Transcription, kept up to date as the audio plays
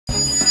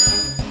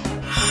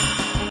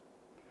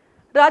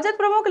राजद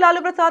प्रमुख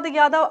लालू प्रसाद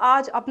यादव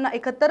आज अपना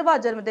 71वां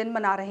जन्मदिन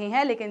मना रहे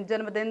हैं, लेकिन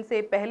जन्मदिन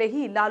से पहले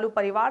ही लालू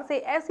परिवार से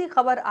ऐसी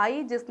खबर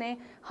आई जिसने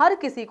हर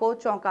किसी को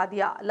चौंका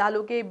दिया।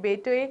 लालू के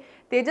बेटे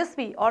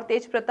तेजस्वी और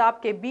तेज प्रताप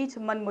के बीच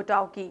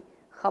मनमुटाव की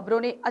खबरों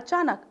ने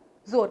अचानक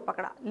जोर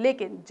पकड़ा,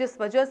 लेकिन जिस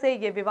वजह से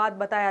ये विवाद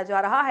बताया जा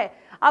रहा है,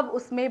 अब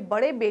उसमें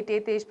बड़े बेटे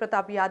तेज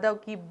प्रताप यादव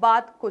की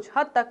बात कुछ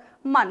हद तक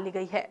मान ली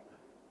गई है।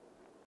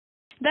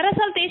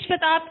 दरअसल तेज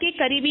प्रताप के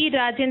करीबी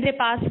राजेंद्र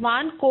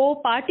पासवान को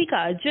पार्टी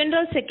का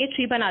जनरल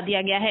सेक्रेटरी बना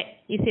दिया गया है।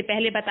 इससे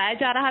पहले बताया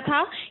जा रहा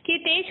था कि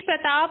तेज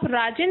प्रताप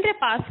राजेंद्र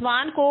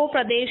पासवान को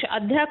प्रदेश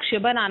अध्यक्ष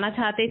बनाना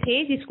चाहते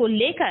थे, जिसको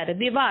लेकर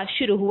विवाद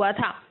शुरू हुआ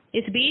था।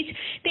 इस बीच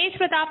तेज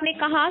प्रताप ने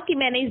कहा कि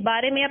मैंने इस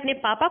बारे में अपने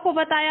पापा को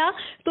बताया,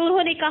 तो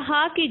उन्होंने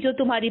कहा कि जो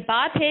तुम्हारी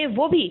बात है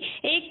वो भी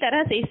एक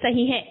तरह से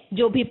सही है।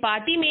 जो भी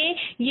पार्टी में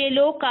ये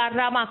लोग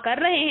कारनामा कर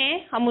रहे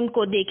हैं, हम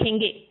उनको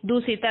देखेंगे।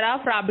 दूसरी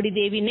तरफ राबड़ी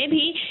देवी ने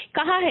भी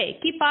कहा है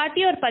कि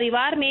पार्टी और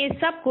परिवार में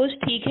सब कुछ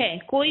ठीक है,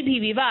 कोई भी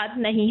विवाद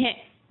नहीं है।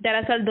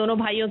 दरअसल दोनों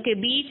भाइयों के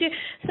बीच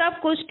सब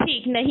कुछ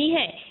ठीक नहीं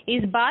है,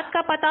 इस बात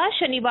का पता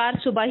शनिवार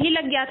सुबह ही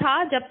लग गया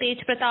था, जब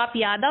तेज प्रताप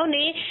यादव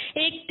ने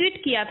एक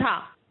ट्वीट किया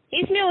था।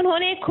 इसमें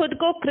उन्होंने खुद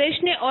को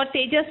कृष्ण और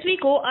तेजस्वी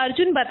को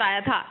अर्जुन बताया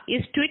था।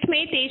 इस ट्वीट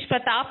में तेज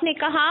प्रताप ने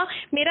कहा,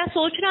 मेरा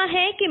सोचना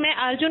है कि मैं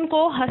अर्जुन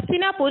को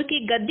हस्तिनापुर की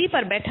गद्दी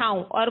पर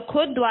बैठाऊं और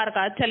खुद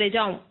द्वारका चले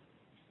जाऊं।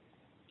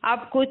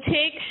 अब कुछ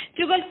एक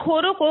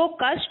चुगलखोरों को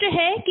कष्ट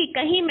है कि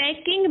कहीं मैं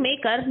किंग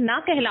मेकर ना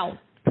कहलाऊं।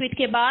 ट्वीट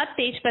के बाद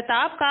तेज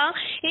प्रताप का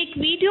एक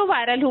वीडियो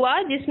वायरल हुआ,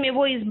 जिसमें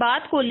वो इस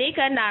बात को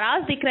लेकर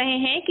नाराज दिख रहे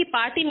हैं कि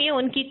पार्टी में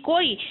उनकी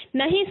कोई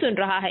नहीं सुन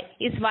रहा है।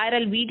 इस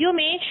वायरल वीडियो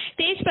में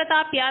तेज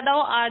प्रताप यादव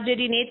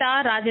आरजेडी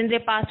नेता राजेंद्र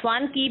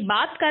पासवान की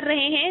बात कर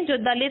रहे हैं, जो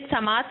दलित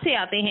समाज से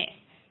आते हैं।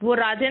 वो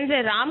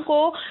राजेंद्र राम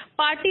को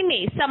पार्टी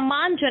में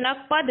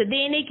सम्मानजनक पद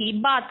देने की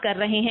बात कर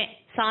रहे हैं।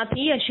 साथ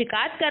ही यह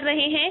शिकायत कर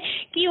रहे हैं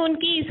कि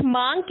उनकी इस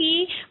मांग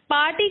की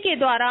पार्टी के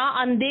द्वारा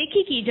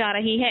अनदेखी की जा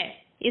रही है।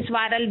 इस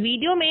वायरल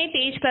वीडियो में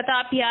तेज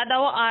प्रताप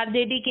यादव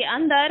आरजेडी के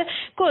अंदर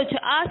कुछ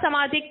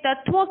असामाजिक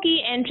तत्वों की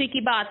एंट्री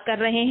की बात कर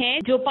रहे हैं,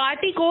 जो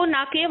पार्टी को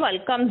न केवल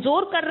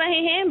कमजोर कर रहे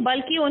हैं,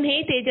 बल्कि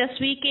उन्हें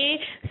तेजस्वी के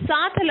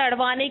साथ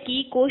लड़वाने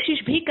की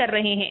कोशिश भी कर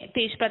रहे हैं।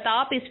 तेज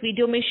प्रताप इस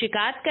वीडियो में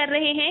शिकायत कर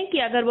रहे हैं कि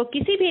अगर वो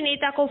किसी भी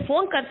नेता को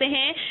फोन करते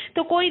हैं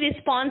तो कोई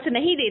रिस्पॉन्स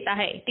नहीं देता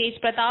है। तेज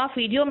प्रताप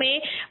वीडियो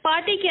में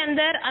पार्टी के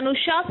अंदर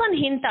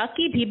अनुशासनहीनता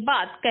की भी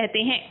बात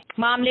कहते हैं।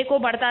 मामले को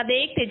बढ़ता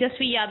देख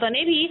तेजस्वी यादव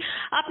ने भी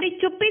अपनी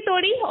चुप्पी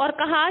तोड़ी और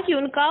कहा कि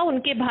उनका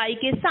उनके भाई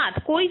के साथ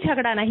कोई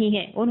झगड़ा नहीं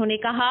है। उन्होंने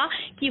कहा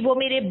कि वो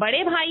मेरे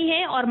बड़े भाई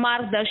हैं और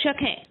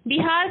मार्गदर्शक हैं।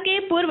 बिहार के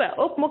पूर्व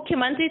उप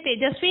मुख्यमंत्री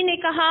तेजस्वी ने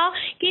कहा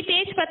कि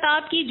तेज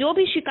प्रताप की जो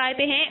भी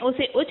शिकायतें हैं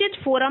उसे उचित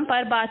फोरम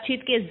पर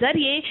बातचीत के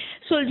जरिए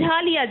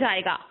सुलझा लिया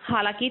जाएगा।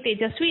 हालांकि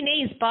तेजस्वी ने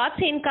इस बात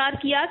से इनकार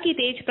किया कि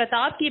तेज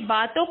प्रताप की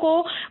बातों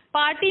को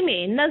पार्टी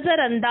में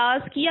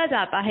नजरअंदाज किया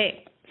जाता है।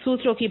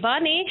 सूत्रों की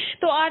माने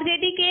तो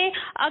आरजेडी के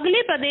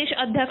अगले प्रदेश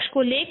अध्यक्ष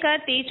को लेकर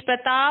तेज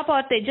प्रताप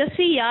और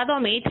तेजस्वी यादव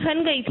में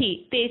ठन गई थी।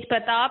 तेज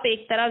प्रताप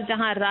एक तरफ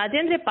जहां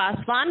राजेंद्र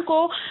पासवान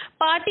को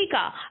पार्टी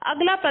का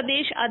अगला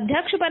प्रदेश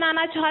अध्यक्ष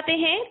बनाना चाहते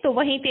हैं, तो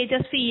वहीं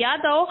तेजस्वी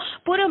यादव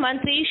पूर्व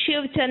मंत्री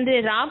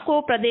शिवचंद्र राम को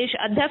प्रदेश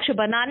अध्यक्ष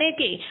बनाने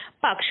के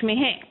पक्ष में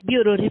हैं।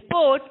 Bureau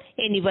report,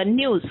 anyone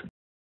news.